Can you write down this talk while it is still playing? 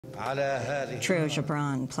Trio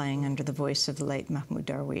Gibran playing under the voice of the late Mahmoud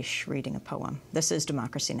Darwish, reading a poem. This is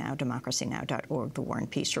Democracy Now!, democracynow.org, The War and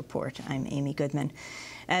Peace Report. I'm Amy Goodman.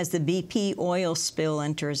 As the BP oil spill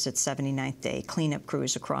enters its 79th day, cleanup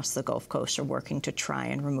crews across the Gulf Coast are working to try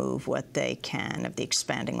and remove what they can of the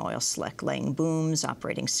expanding oil slick, laying booms,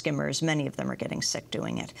 operating skimmers. Many of them are getting sick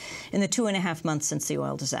doing it. In the 2.5 months since the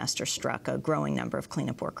oil disaster struck, a growing number of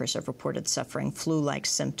cleanup workers have reported suffering flu-like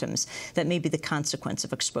symptoms that may be the consequence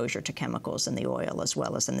of exposure to chemicals in the oil, as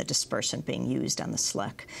well as in the dispersant being used on the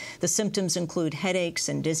slick. The symptoms include headaches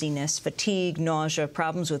and dizziness, fatigue, nausea,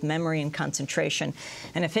 problems with memory and concentration.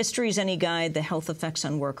 And if history is any guide, the health effects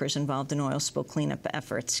on workers involved in oil spill cleanup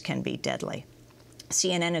efforts can be deadly.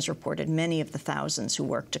 CNN has reported many of the thousands who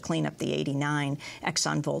worked to clean up the '89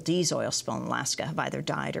 Exxon Valdez oil spill in Alaska have either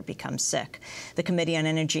died or become sick. The Committee on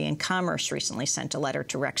Energy and Commerce recently sent a letter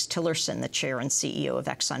to Rex Tillerson, the chair and CEO of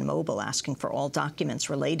ExxonMobil, asking for all documents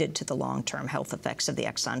related to the long-term health effects of the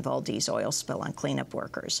Exxon Valdez oil spill on cleanup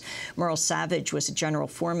workers. Merle Savage was a general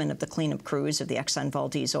foreman of the cleanup crews of the Exxon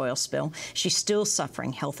Valdez oil spill. She's still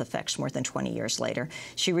suffering health effects more than 20 years later.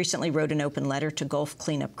 She recently wrote an open letter to Gulf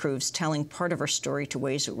cleanup crews telling part of her story to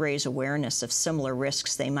raise awareness of similar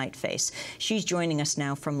risks they might face. She's joining us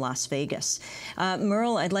now from Las Vegas.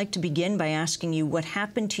 Merle, I'd like to begin by asking you what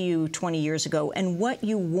happened to you 20 years ago and what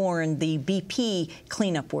you warned the BP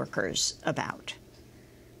cleanup workers about.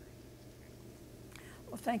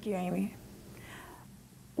 Well, thank you, Amy.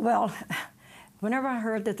 Well, whenever I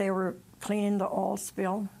heard that they were cleaning the oil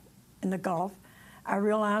spill in the Gulf, I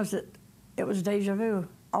realized that it was deja vu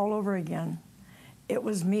all over again. It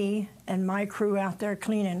was me and my crew out there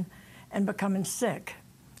cleaning and becoming sick,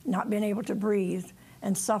 not being able to breathe,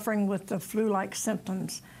 and suffering with the flu-like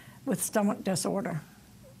symptoms with stomach disorder.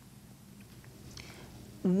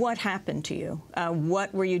 What happened to you?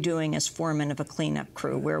 What were you doing as foreman of a cleanup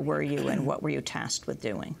crew? Where were you, and what were you tasked with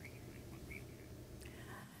doing?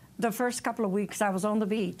 The first couple of weeks, I was on the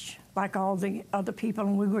beach, like all the other people,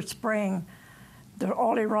 and we were spraying the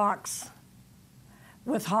oily rocks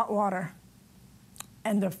with hot water.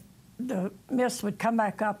 And the mist would come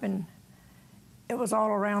back up, and it was all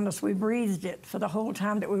around us. We breathed it for the whole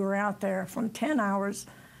time that we were out there, from 10 hours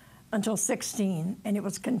until 16, and it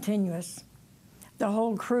was continuous. The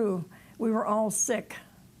whole crew, we were all sick,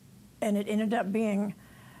 and it ended up being,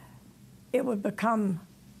 it would become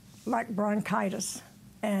like bronchitis.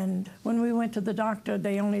 And when we went to the doctor,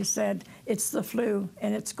 they only said, it's the flu,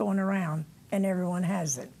 and it's going around, and everyone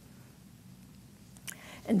has it.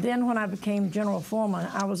 And then when I became general foreman,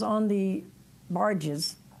 I was on the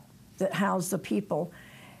barges that housed the people.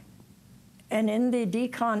 And in the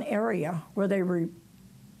decon area where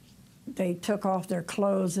they took off their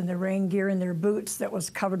clothes and their rain gear and their boots that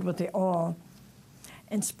was covered with the oil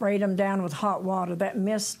and sprayed them down with hot water, that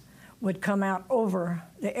mist would come out over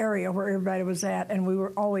the area where everybody was at, and we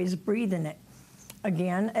were always breathing it.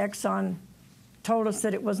 Again, Exxon told us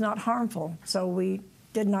that it was not harmful, so we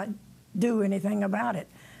did not do anything about it.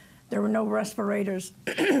 There were no respirators,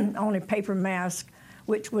 only paper masks,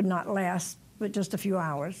 which would not last but just a few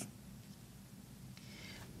hours.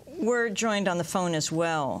 We're joined on the phone as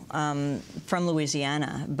well from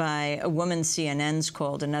Louisiana by a woman CNN's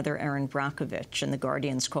called another Erin Brockovich and The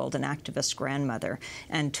Guardian's called an activist grandmother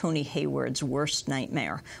and Tony Hayward's worst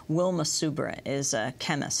nightmare. Wilma Subra is a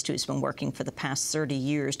chemist who's been working for the past 30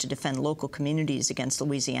 years to defend local communities against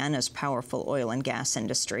Louisiana's powerful oil and gas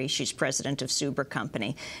industry. She's president of Subra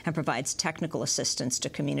Company and provides technical assistance to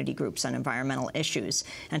community groups on environmental issues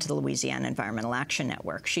and to the Louisiana Environmental Action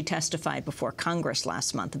Network. She testified before Congress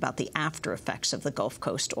last month about the after effects of the Gulf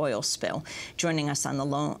Coast oil spill, joining us on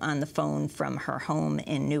the phone from her home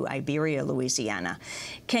in New Iberia, Louisiana.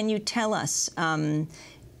 Can you tell us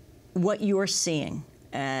what you're seeing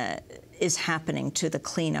is happening to the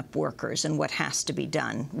cleanup workers and what has to be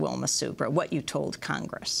done, Wilma Subra, what you told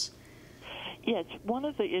Congress? Yes, one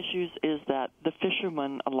of the issues is that the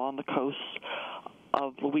fishermen along the coast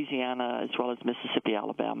of Louisiana, as well as Mississippi,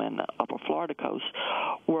 Alabama, and the upper Florida coast,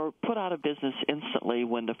 were put out of business instantly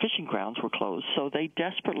when the fishing grounds were closed. So they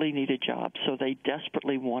desperately needed jobs. So they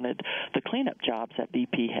desperately wanted the cleanup jobs that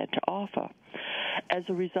BP had to offer. As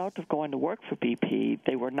a result of going to work for BP,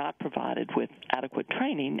 they were not provided with adequate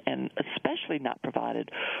training and especially not provided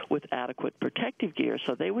with adequate protective gear.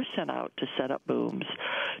 So they were sent out to set up booms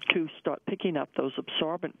to start picking up those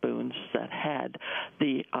absorbent booms that had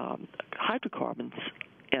the hydrocarbons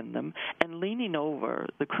in them and leaning over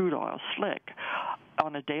the crude oil slick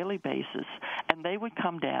on a daily basis, and they would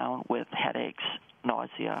come down with headaches,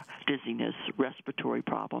 nausea, dizziness, respiratory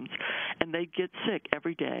problems, and they'd get sick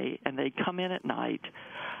every day, and they'd come in at night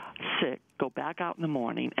sick go back out in the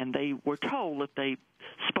morning, and they were told if they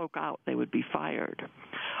spoke out, they would be fired.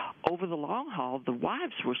 Over the long haul, the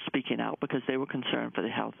wives were speaking out because they were concerned for the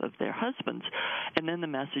health of their husbands. And then the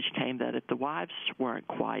message came that if the wives weren't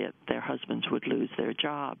quiet, their husbands would lose their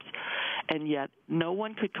jobs. And yet no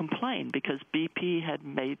one could complain because BP had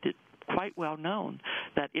made it quite well known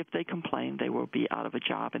that if they complained, they would be out of a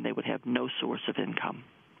job and they would have no source of income.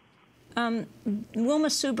 Wilma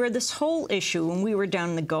Suber, this whole issue, when we were down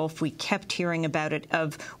in the Gulf, we kept hearing about it,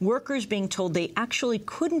 of workers being told they actually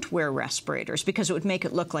couldn't wear respirators because it would make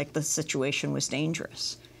it look like the situation was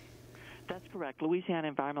dangerous. That's correct. Louisiana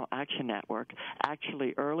Environmental Action Network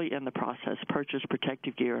actually early in the process purchased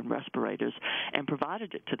protective gear and respirators and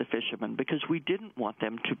provided it to the fishermen because we didn't want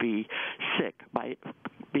them to be sick by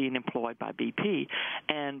being employed by BP.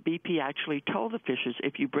 And BP actually told the fishers,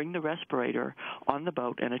 if you bring the respirator on the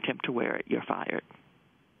boat and attempt to wear it, you're fired.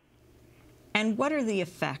 And what are the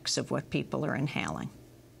effects of what people are inhaling?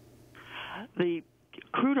 The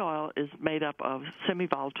crude oil is made up of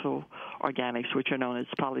semi-volatile organics, which are known as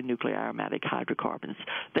polynuclear aromatic hydrocarbons.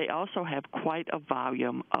 They also have quite a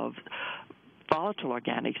volume of volatile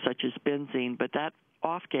organics, such as benzene, but that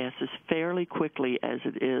off gases fairly quickly as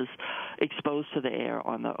it is exposed to the air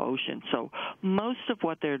on the ocean. So most of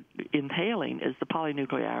what they're inhaling is the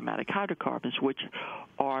polynuclear aromatic hydrocarbons, which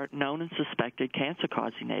are known and suspected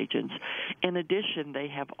cancer-causing agents. In addition, they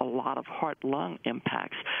have a lot of heart-lung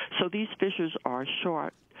impacts. So these fishers are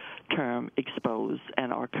short-term exposed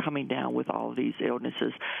and are coming down with all of these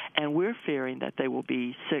illnesses. And we're fearing that they will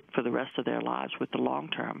be sick for the rest of their lives with the long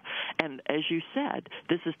term. And as you said,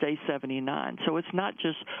 this is day 79. So it's not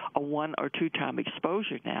just a one or two time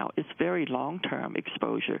exposure now. It's very long-term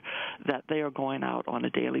exposure that they are going out on a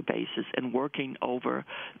daily basis and working over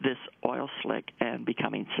this oil slick and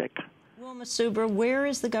becoming sick. Wilma Suber, where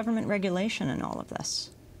is the government regulation in all of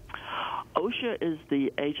this? OSHA is the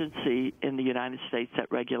agency in the United States that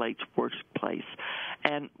regulates workplace.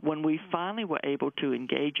 And when we finally were able to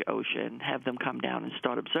engage OSHA and have them come down and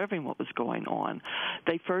start observing what was going on,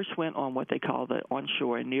 they first went on what they call the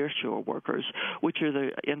onshore and nearshore workers, which are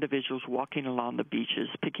the individuals walking along the beaches,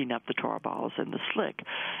 picking up the tar balls and the slick.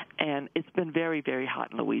 And it's been very, very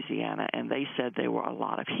hot in Louisiana, and they said there were a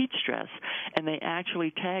lot of heat stress, and they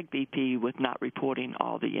actually tagged BP with not reporting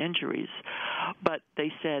all the injuries. But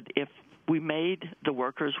they said if we made the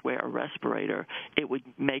workers wear a respirator, it would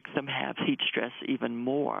make them have heat stress even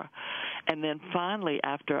more. And then finally,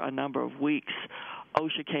 after a number of weeks,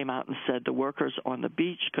 OSHA came out and said the workers on the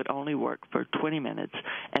beach could only work for 20 minutes,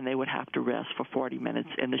 and they would have to rest for 40 minutes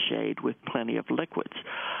in the shade with plenty of liquids.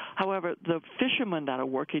 However, the fishermen that are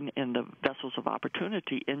working in the vessels of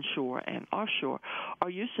opportunity, inshore and offshore, are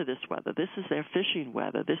used to this weather. This is their fishing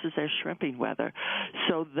weather. This is their shrimping weather.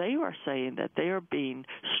 So they are saying that they are being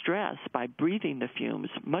stressed by breathing the fumes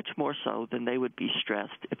much more so than they would be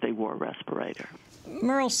stressed if they wore a respirator.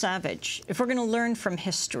 Merle Savage, if we're going to learn from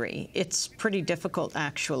history, it's pretty difficult,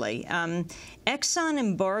 actually. Exxon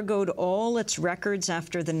embargoed all its records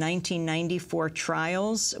after the 1994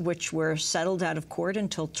 trials, which were settled out of court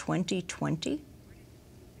until 2020?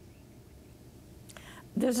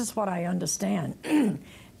 This is what I understand.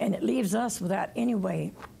 And it leaves us without any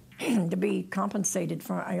way to be compensated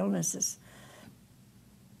for our illnesses.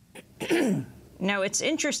 Now, it's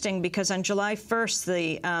interesting because on July 1st,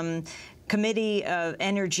 the Committee of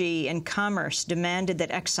Energy and Commerce demanded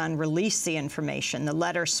that Exxon release the information, the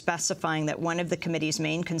letter specifying that one of the committee's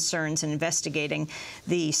main concerns in investigating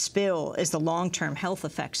the spill is the long-term health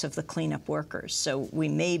effects of the cleanup workers. So we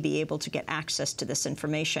may be able to get access to this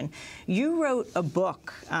information. You wrote a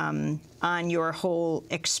book on your whole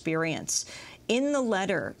experience. In the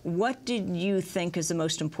letter, what did you think is the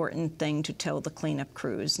most important thing to tell the cleanup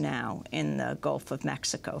crews now in the Gulf of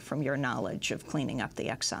Mexico from your knowledge of cleaning up the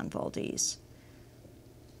Exxon Valdez?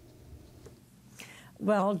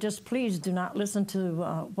 Well, just please do not listen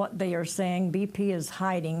to what they are saying. BP is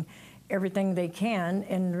hiding everything they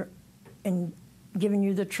can and giving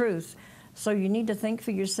you the truth. So you need to think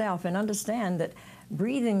for yourself and understand that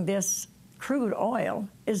breathing this crude oil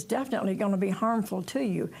is definitely going to be harmful to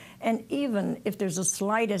you. And even if there's the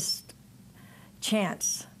slightest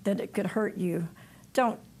chance that it could hurt you,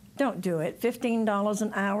 don't do it. $15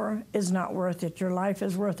 an hour is not worth it. Your life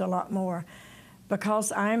is worth a lot more.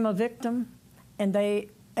 Because I'm a victim, and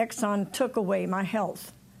Exxon took away my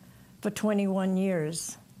health for 21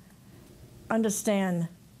 years. Understand,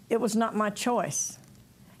 it was not my choice.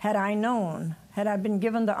 Had I known, had I been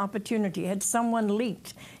given the opportunity, had someone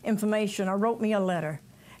leaked information or wrote me a letter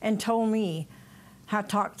and told me how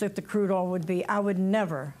toxic the crude oil would be, I would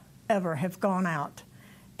never, ever have gone out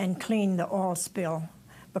and cleaned the oil spill.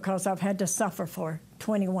 because I've had to suffer for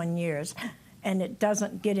 21 years, and it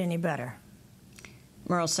doesn't get any better.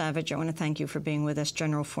 Merle Savage, I want to thank you for being with us,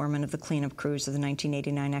 General Foreman of the cleanup crews of the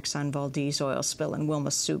 1989 Exxon Valdez oil spill, and Wilma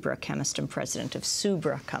Subra, chemist and president of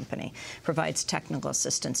Subra Company, provides technical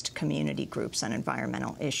assistance to community groups on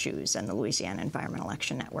environmental issues, and the Louisiana Environmental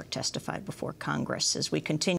Action Network testified before Congress. As we continue